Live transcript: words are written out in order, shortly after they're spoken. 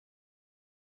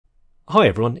Hi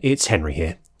everyone, it's Henry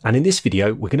here, and in this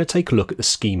video we're going to take a look at the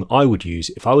scheme I would use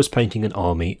if I was painting an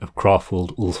army of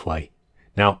Craftworld Ulthwe.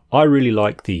 Now, I really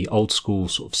like the old school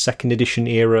sort of 2nd edition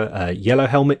era yellow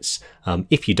helmets.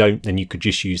 If you don't, then you could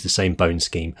just use the same bone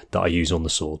scheme that I use on the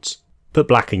swords. But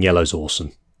black and yellow's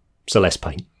awesome, so let's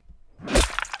paint.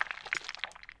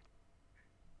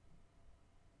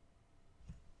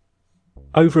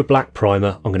 Over a black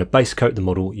primer, I'm going to base coat the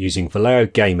model using Vallejo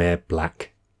Game Air Black.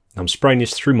 I'm spraying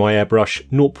this through my airbrush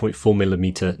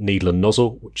 0.4mm needle and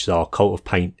nozzle, which is our Cult of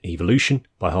Paint Evolution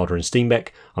by Harder and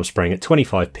Steenbeck. I'm spraying at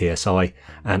 25 psi,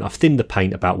 and I've thinned the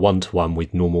paint about 1:1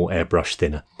 with normal airbrush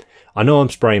thinner. I know I'm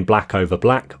spraying black over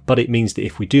black, but it means that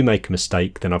if we do make a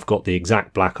mistake, then I've got the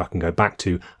exact black I can go back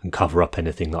to and cover up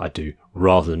anything that I do,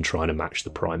 rather than trying to match the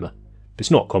primer. But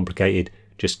it's not complicated,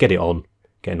 just get it on,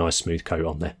 get a nice smooth coat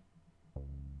on there.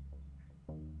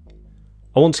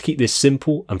 I want to keep this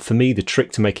simple, and for me the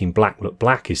trick to making black look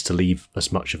black is to leave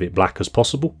as much of it black as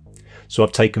possible. So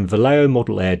I've taken Vallejo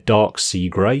Model Air Dark Sea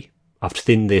Grey, I've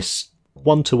thinned this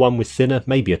 1:1 with thinner,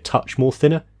 maybe a touch more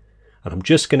thinner, and I'm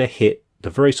just going to hit the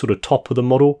very sort of top of the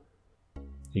model.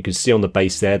 You can see on the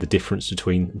base there the difference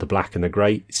between the black and the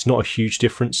grey. It's not a huge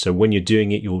difference, so when you're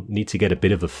doing it you'll need to get a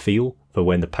bit of a feel for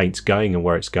when the paint's going and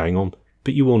where it's going on,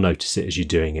 but you will notice it as you're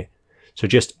doing it. So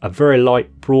just a very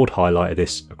light broad highlight of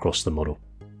this across the model.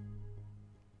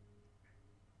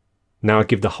 Now I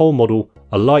give the whole model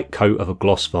a light coat of a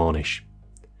gloss varnish.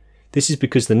 This is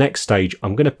because the next stage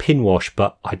I'm going to pin wash,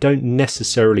 but I don't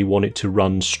necessarily want it to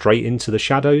run straight into the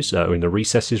shadows, or in the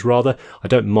recesses rather. I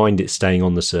don't mind it staying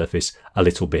on the surface a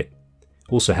little bit.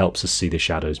 Also helps us see the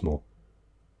shadows more.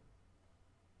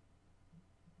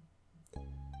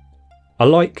 I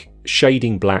like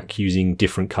shading black using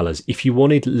different colours. If you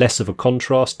wanted less of a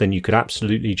contrast, then you could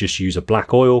absolutely just use a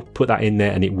black oil, put that in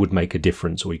there and it would make a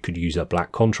difference, or you could use a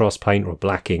black contrast paint or a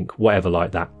black ink, whatever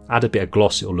like that. Add a bit of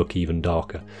gloss, it'll look even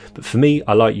darker. But for me,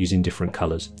 I like using different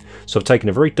colours. So I've taken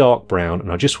a very dark brown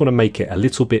and I just want to make it a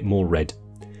little bit more red.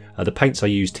 The paints I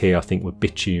used here I think were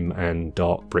bitume and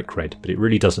dark brick red, but it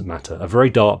really doesn't matter. A very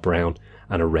dark brown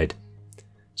and a red.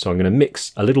 So I'm going to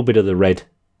mix a little bit of the red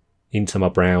into my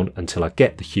brown until I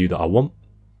get the hue that I want.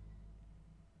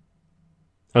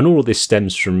 And all of this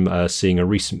stems from seeing a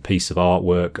recent piece of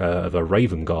artwork of a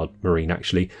Raven Guard Marine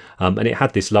actually, and it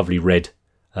had this lovely red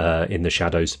in the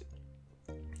shadows.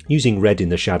 Using red in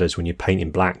the shadows when you're painting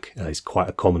black is quite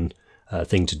a common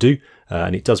thing to do,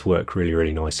 and it does work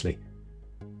really nicely.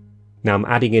 Now I'm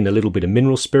adding in a little bit of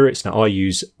mineral spirits. Now I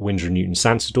use Winsor Newton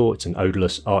Sansador, it's an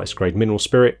odourless artist grade mineral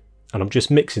spirit. And I'm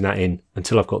just mixing that in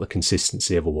until I've got the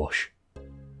consistency of a wash.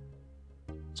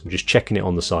 So I'm just checking it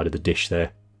on the side of the dish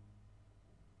there,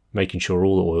 making sure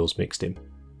all the oil's mixed in.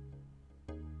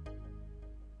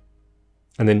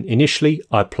 And then initially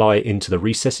I apply it into the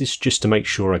recesses just to make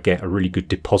sure I get a really good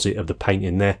deposit of the paint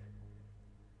in there.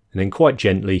 And then quite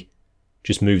gently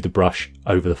just move the brush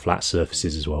over the flat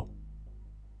surfaces as well.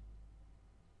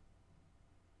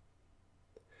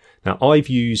 Now I've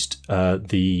used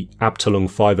the Abtalung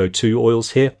 502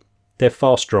 oils here. They're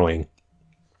fast drying,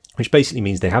 which basically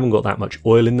means they haven't got that much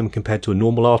oil in them compared to a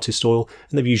normal artist oil,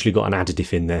 and they've usually got an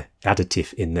additive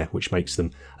in there which makes them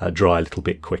dry a little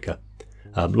bit quicker.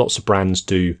 Lots of brands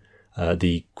do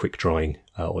the quick drying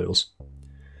oils.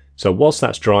 So whilst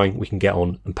that's drying we can get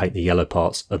on and paint the yellow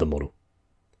parts of the model.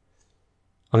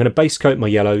 I'm going to base coat my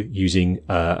yellow using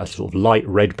a sort of light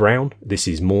red brown. This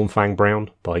is Mournfang Brown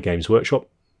by Games Workshop.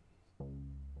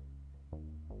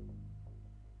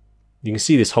 You can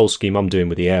see this whole scheme I'm doing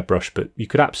with the airbrush, but you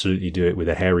could absolutely do it with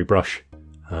a hairy brush.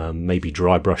 Maybe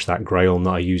dry brush that grey on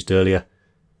that I used earlier.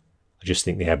 I just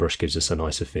think the airbrush gives us a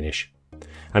nicer finish.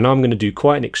 And now I'm going to do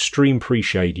quite an extreme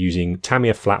pre-shade using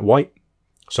Tamiya Flat White.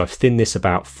 So I've thinned this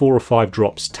about 4 or 5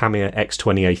 drops Tamiya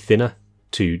X20A thinner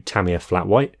to Tamiya Flat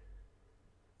White.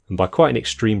 And by quite an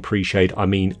extreme pre-shade I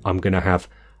mean I'm going to have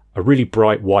a really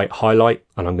bright white highlight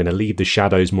and I'm going to leave the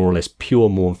shadows more or less pure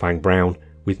Mournfang Brown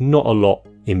with not a lot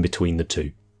in between the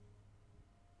two.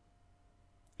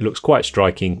 It looks quite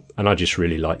striking and I just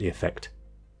really like the effect.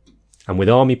 And with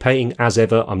army painting, as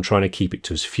ever, I'm trying to keep it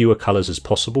to as fewer colours as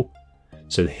possible.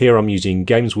 So here I'm using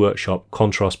Games Workshop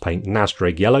Contrast Paint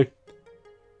Nazdreg Yellow.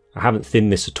 I haven't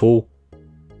thinned this at all.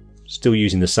 Still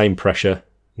using the same pressure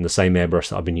and the same airbrush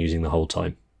that I've been using the whole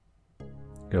time. I'm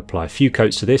going to apply a few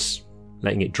coats to this,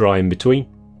 letting it dry in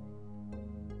between.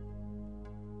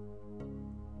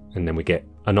 And then we get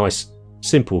a nice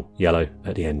simple yellow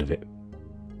at the end of it.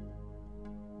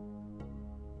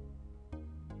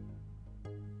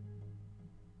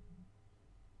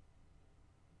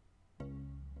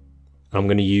 I'm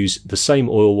going to use the same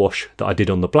oil wash that I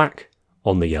did on the black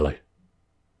on the yellow.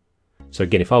 So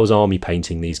again, if I was army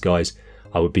painting these guys,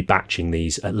 I would be batching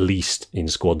these at least in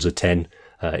squads of 10,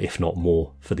 if not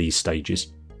more, for these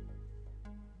stages.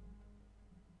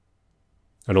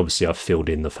 And obviously I've filled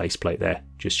in the faceplate there,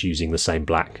 just using the same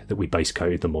black that we base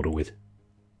coated the model with.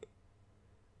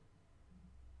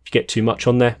 If you get too much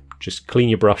on there, just clean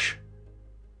your brush,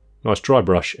 nice dry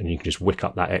brush, and you can just wick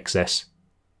up that excess.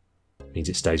 It means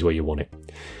it stays where you want it.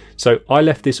 So I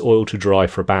left this oil to dry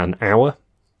for about an hour,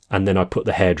 and then I put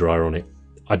the hairdryer on it.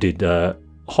 I did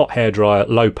hot hairdryer,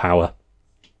 low power,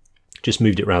 just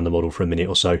moved it around the model for a minute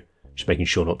or so, just making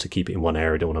sure not to keep it in one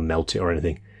area, don't want to melt it or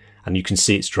anything. And you can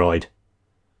see it's dried,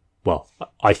 well,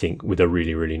 I think with a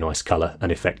really, really nice colour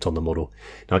and effect on the model.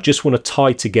 Now I just want to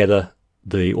tie together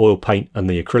the oil paint and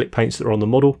the acrylic paints that are on the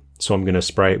model, so I'm going to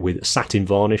spray it with satin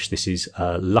varnish. This is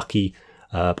Lucky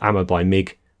Ammo by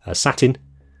MIG satin.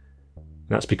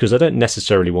 That's because I don't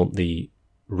necessarily want the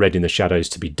red in the shadows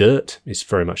to be dirt. It's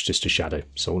very much just a shadow,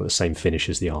 so I want the same finish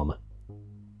as the armour.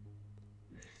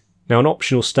 Now an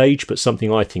optional stage, but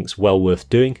something I think is well worth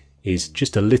doing, is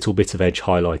just a little bit of edge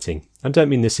highlighting. I don't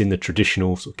mean this in the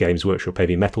traditional sort of Games Workshop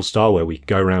heavy metal style where we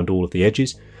go around all of the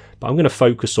edges, but I'm going to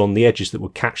focus on the edges that will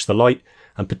catch the light,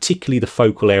 and particularly the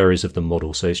focal areas of the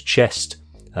model, so his chest,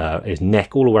 his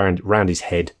neck, all around his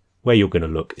head, where you're going to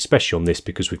look, especially on this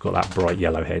because we've got that bright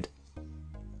yellow head.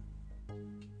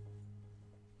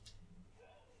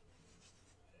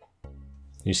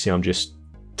 You see I'm just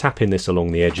tapping this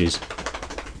along the edges.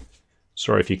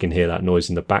 Sorry if you can hear that noise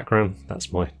in the background,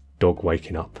 that's my dog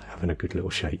waking up, having a good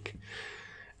little shake.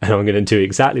 And I'm going to do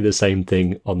exactly the same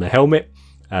thing on the helmet,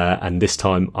 and this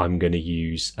time I'm going to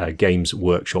use Games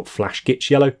Workshop Flash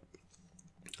Gitch Yellow,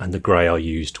 and the grey I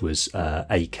used was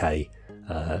AK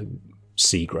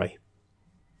Sea Grey.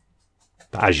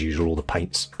 But as usual, all the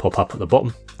paints pop up at the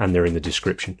bottom and they're in the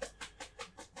description.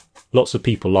 Lots of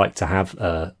people like to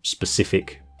have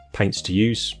specific paints to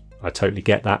use, I totally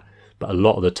get that, but a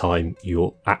lot of the time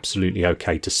you're absolutely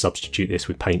okay to substitute this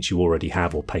with paints you already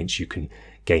have or paints you can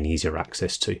gain easier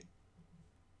access to.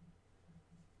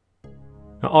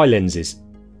 Now eye lenses,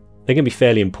 they're going to be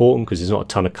fairly important because there's not a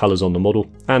ton of colours on the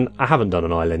model, and I haven't done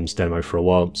an eye lens demo for a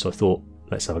while, so I thought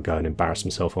let's have a go and embarrass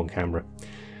myself on camera.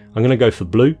 I'm going to go for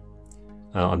blue.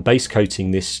 I'm base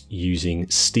coating this using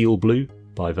Steel Blue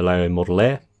by Vallejo Model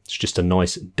Air. It's just a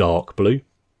nice dark blue.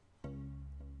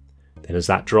 Then as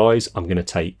that dries, I'm going to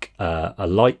take a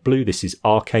light blue. This is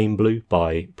Arcane Blue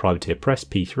by Privateer Press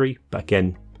P3, but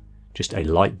again, just a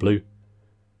light blue.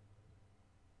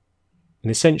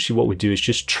 And essentially what we do is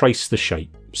just trace the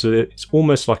shape. So it's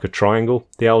almost like a triangle,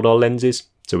 the Eldar lenses.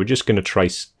 So we're just going to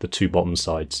trace the two bottom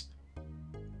sides,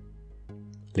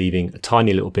 leaving a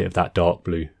tiny little bit of that dark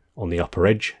blue on the upper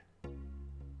edge.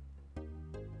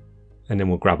 And then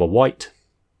we'll grab a white,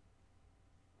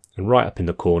 and right up in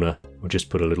the corner we'll just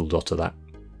put a little dot of that.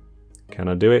 Can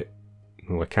I do it?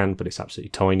 Well, I can, but it's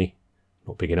absolutely tiny,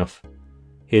 not big enough.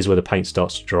 Here's where the paint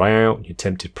starts to dry out. You're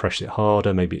tempted to press it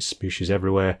harder, maybe it smooshes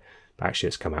everywhere, but actually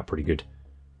it's come out pretty good.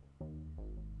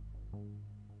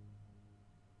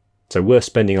 So worth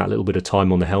spending that little bit of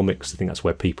time on the helmet, because I think that's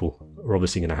where people are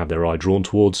obviously going to have their eye drawn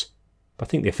towards. But I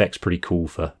think the effect's pretty cool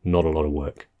for not a lot of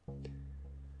work.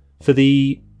 For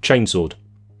the chainsword,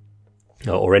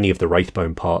 or any of the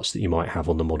wraithbone parts that you might have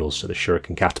on the models, so the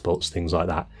shuriken catapults, things like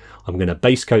that, I'm going to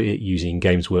base coat it using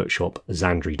Games Workshop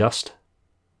Zandri Dust.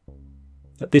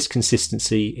 At this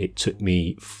consistency, it took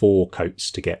me 4 coats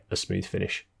to get a smooth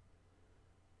finish.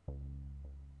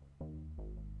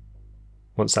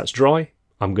 Once that's dry,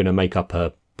 I'm going to make up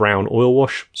a brown oil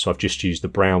wash, so I've just used the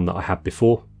brown that I had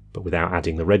before, but without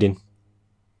adding the red in.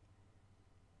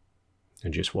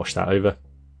 And just wash that over.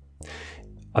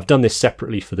 I've done this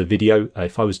separately for the video.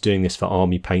 If I was doing this for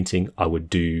army painting, I would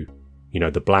do, you know,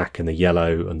 the black and the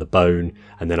yellow and the bone,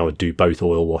 and then I would do both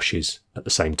oil washes at the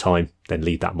same time, then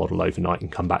leave that model overnight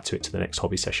and come back to it to the next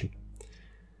hobby session.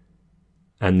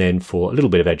 And then for a little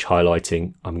bit of edge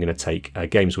highlighting, I'm going to take a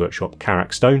Games Workshop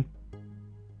Karak Stone,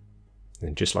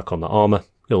 and just like on the armour,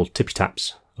 little tippy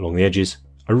taps along the edges.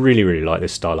 I really, really like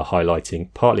this style of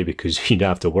highlighting, partly because you don't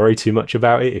have to worry too much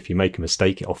about it. If you make a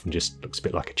mistake, it often just looks a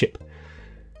bit like a chip.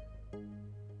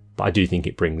 But I do think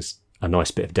it brings a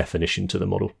nice bit of definition to the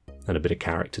model and a bit of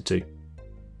character too.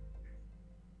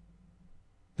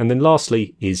 And then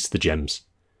lastly is the gems.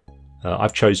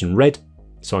 I've chosen red,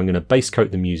 so I'm going to base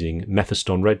coat them using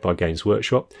Mephiston Red by Games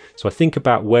Workshop. So I think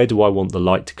about where do I want the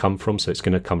light to come from, so it's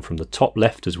going to come from the top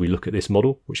left as we look at this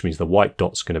model, which means the white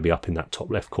dot's going to be up in that top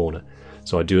left corner.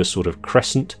 So I do a sort of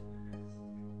crescent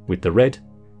with the red,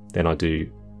 then I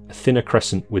do a thinner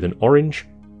crescent with an orange.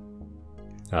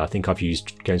 I think I've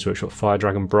used Games Workshop Fire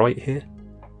Dragon Bright here.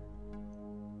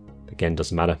 Again,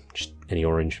 doesn't matter, just any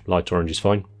orange, light orange is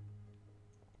fine.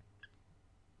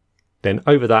 Then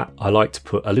over that, I like to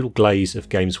put a little glaze of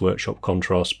Games Workshop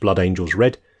Contrast Blood Angels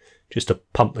Red, just to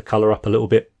pump the colour up a little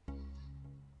bit.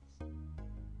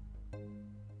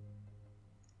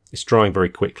 It's drying very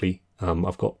quickly.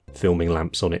 I've got filming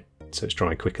lamps on it, so it's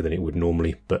drying quicker than it would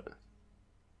normally, but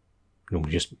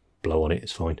normally just blow on it,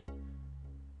 it's fine.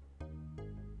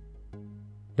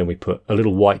 Then we put a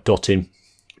little white dot in,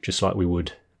 just like we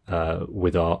would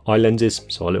with our eye lenses,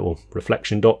 so a little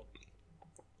reflection dot.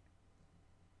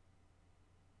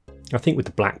 I think with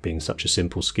the black being such a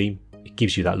simple scheme, it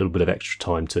gives you that little bit of extra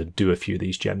time to do a few of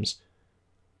these gems.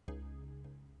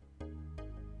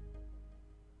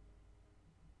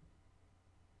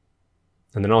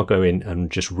 And then I'll go in and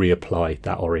just reapply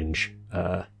that orange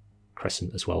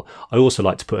crescent as well. I also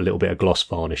like to put a little bit of gloss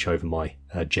varnish over my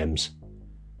gems.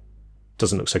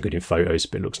 Doesn't look so good in photos,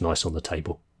 but it looks nice on the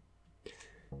table.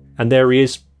 And there he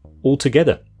is, all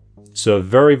together. So a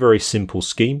very, very simple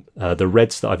scheme. The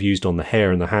reds that I've used on the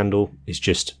hair and the handle is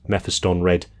just Mephiston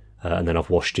Red, and then I've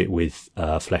washed it with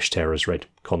Flesh Tearers Red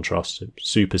contrast. So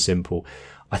super simple.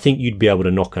 I think you'd be able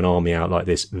to knock an army out like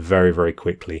this very, very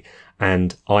quickly.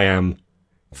 And I am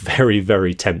very,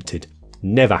 very tempted.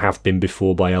 Never have been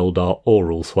before by Eldar or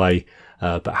Ulthwe,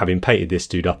 but having painted this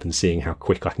dude up and seeing how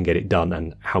quick I can get it done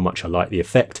and how much I like the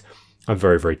effect, I'm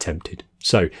very, very tempted.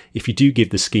 So if you do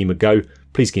give the scheme a go,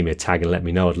 please give me a tag and let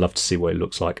me know. I'd love to see what it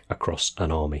looks like across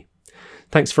an army.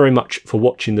 Thanks very much for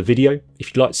watching the video. If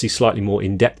you'd like to see slightly more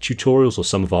in-depth tutorials or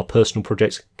some of our personal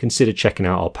projects, consider checking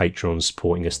out our Patreon and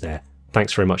supporting us there.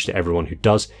 Thanks very much to everyone who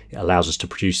does. It allows us to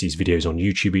produce these videos on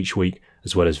YouTube each week,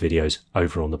 as well as videos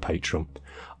over on the Patreon.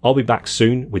 I'll be back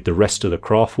soon with the rest of the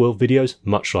Craftworld videos,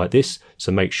 much like this,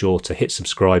 so make sure to hit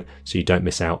subscribe so you don't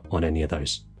miss out on any of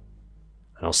those.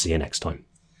 And I'll see you next time.